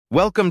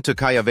Welcome to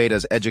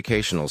Kayavada's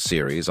educational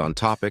series on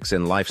topics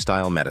in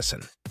lifestyle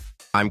medicine.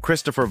 I'm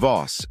Christopher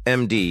Voss,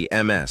 MD,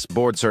 MS,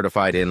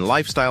 board-certified in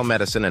lifestyle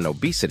medicine and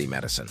obesity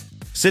medicine.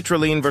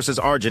 Citrulline versus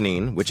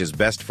arginine, which is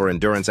best for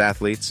endurance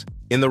athletes?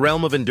 In the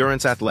realm of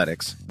endurance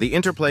athletics, the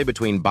interplay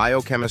between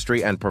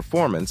biochemistry and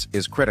performance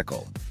is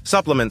critical.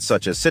 Supplements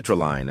such as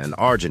citrulline and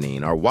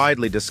arginine are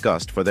widely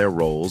discussed for their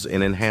roles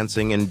in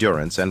enhancing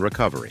endurance and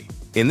recovery.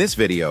 In this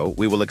video,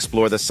 we will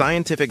explore the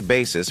scientific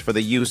basis for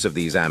the use of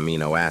these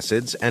amino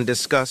acids and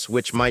discuss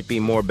which might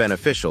be more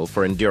beneficial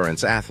for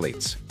endurance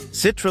athletes.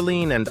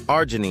 Citrulline and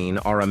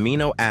arginine are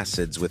amino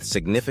acids with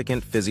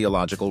significant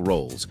physiological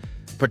roles,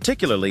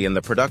 particularly in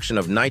the production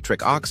of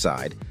nitric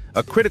oxide,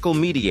 a critical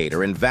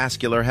mediator in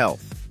vascular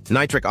health.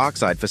 Nitric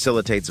oxide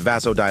facilitates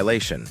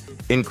vasodilation,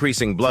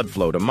 increasing blood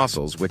flow to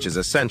muscles, which is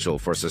essential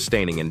for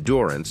sustaining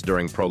endurance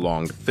during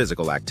prolonged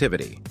physical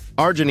activity.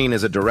 Arginine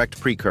is a direct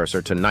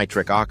precursor to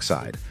nitric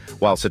oxide,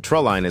 while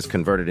citrulline is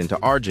converted into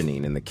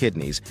arginine in the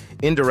kidneys,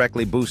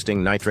 indirectly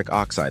boosting nitric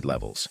oxide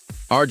levels.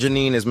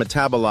 Arginine is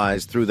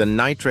metabolized through the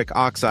nitric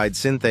oxide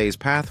synthase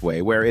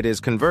pathway, where it is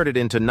converted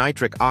into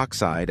nitric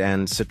oxide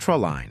and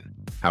citrulline.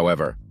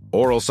 However,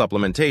 oral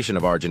supplementation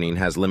of arginine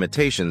has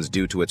limitations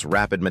due to its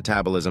rapid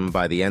metabolism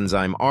by the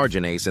enzyme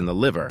arginase in the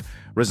liver,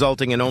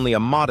 resulting in only a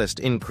modest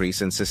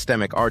increase in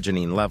systemic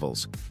arginine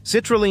levels.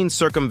 Citrulline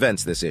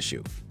circumvents this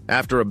issue.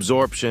 After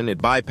absorption, it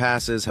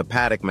bypasses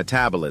hepatic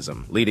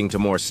metabolism, leading to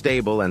more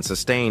stable and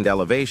sustained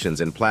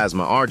elevations in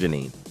plasma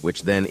arginine,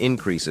 which then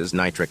increases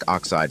nitric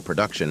oxide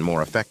production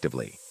more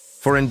effectively.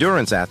 For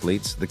endurance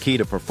athletes, the key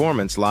to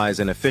performance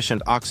lies in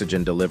efficient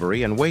oxygen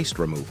delivery and waste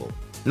removal.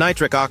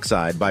 Nitric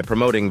oxide, by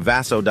promoting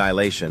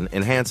vasodilation,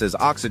 enhances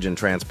oxygen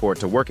transport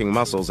to working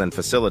muscles and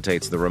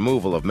facilitates the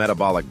removal of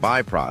metabolic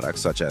byproducts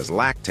such as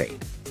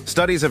lactate.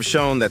 Studies have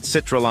shown that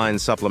citrulline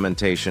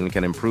supplementation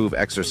can improve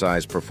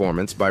exercise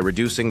performance by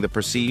reducing the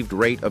perceived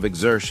rate of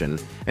exertion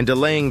and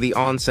delaying the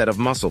onset of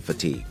muscle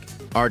fatigue.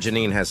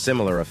 Arginine has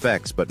similar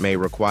effects but may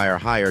require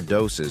higher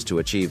doses to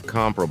achieve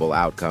comparable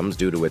outcomes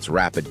due to its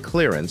rapid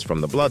clearance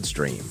from the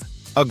bloodstream.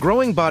 A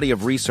growing body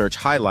of research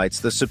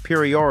highlights the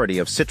superiority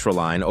of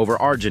citrulline over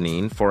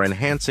arginine for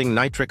enhancing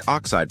nitric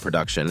oxide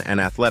production and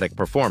athletic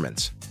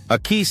performance. A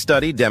key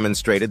study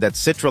demonstrated that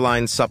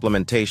citrulline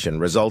supplementation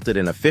resulted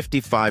in a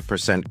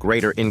 55%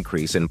 greater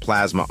increase in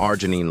plasma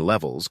arginine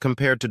levels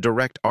compared to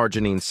direct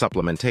arginine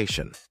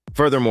supplementation.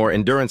 Furthermore,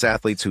 endurance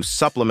athletes who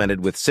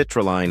supplemented with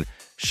citrulline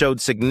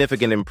showed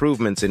significant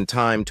improvements in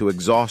time to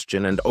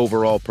exhaustion and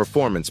overall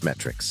performance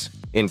metrics.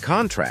 In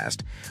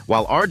contrast,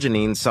 while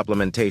arginine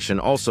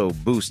supplementation also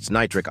boosts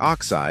nitric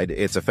oxide,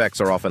 its effects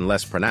are often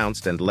less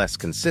pronounced and less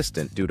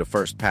consistent due to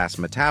first-pass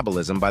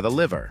metabolism by the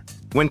liver.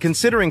 When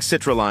considering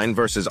citrulline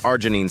versus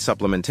arginine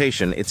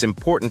supplementation, it's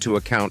important to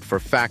account for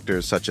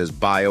factors such as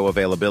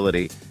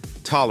bioavailability,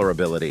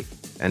 tolerability,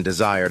 and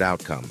desired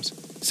outcomes.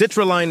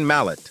 Citrulline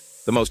malate,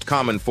 the most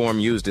common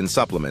form used in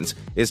supplements,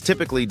 is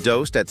typically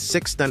dosed at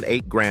 6 to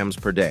 8 grams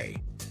per day.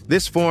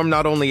 This form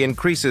not only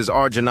increases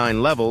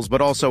arginine levels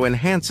but also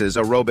enhances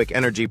aerobic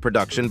energy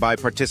production by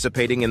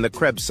participating in the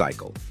Krebs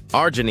cycle.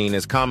 Arginine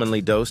is commonly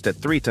dosed at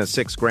 3 to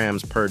 6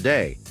 grams per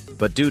day,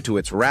 but due to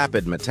its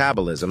rapid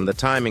metabolism, the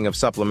timing of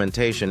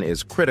supplementation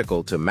is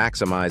critical to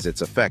maximize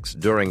its effects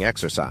during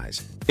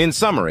exercise. In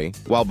summary,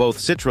 while both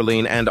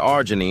citrulline and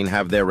arginine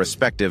have their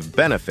respective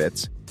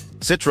benefits,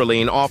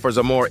 citrulline offers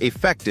a more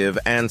effective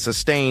and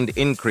sustained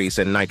increase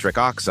in nitric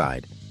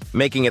oxide,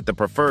 making it the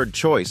preferred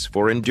choice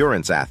for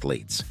endurance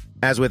athletes.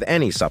 As with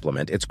any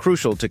supplement, it's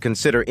crucial to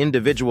consider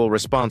individual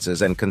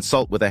responses and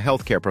consult with a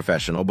healthcare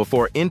professional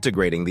before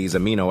integrating these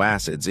amino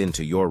acids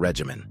into your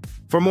regimen.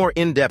 For more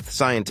in-depth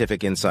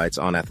scientific insights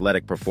on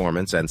athletic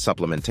performance and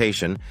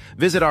supplementation,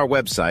 visit our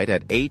website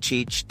at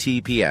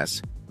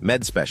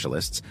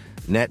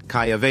https://medspecialists.net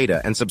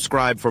Kayavada and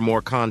subscribe for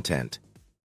more content.